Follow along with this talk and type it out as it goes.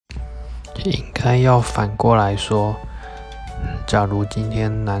应该要反过来说，假如今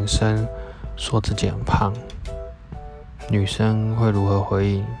天男生说自己很胖，女生会如何回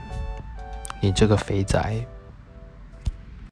应？你这个肥宅。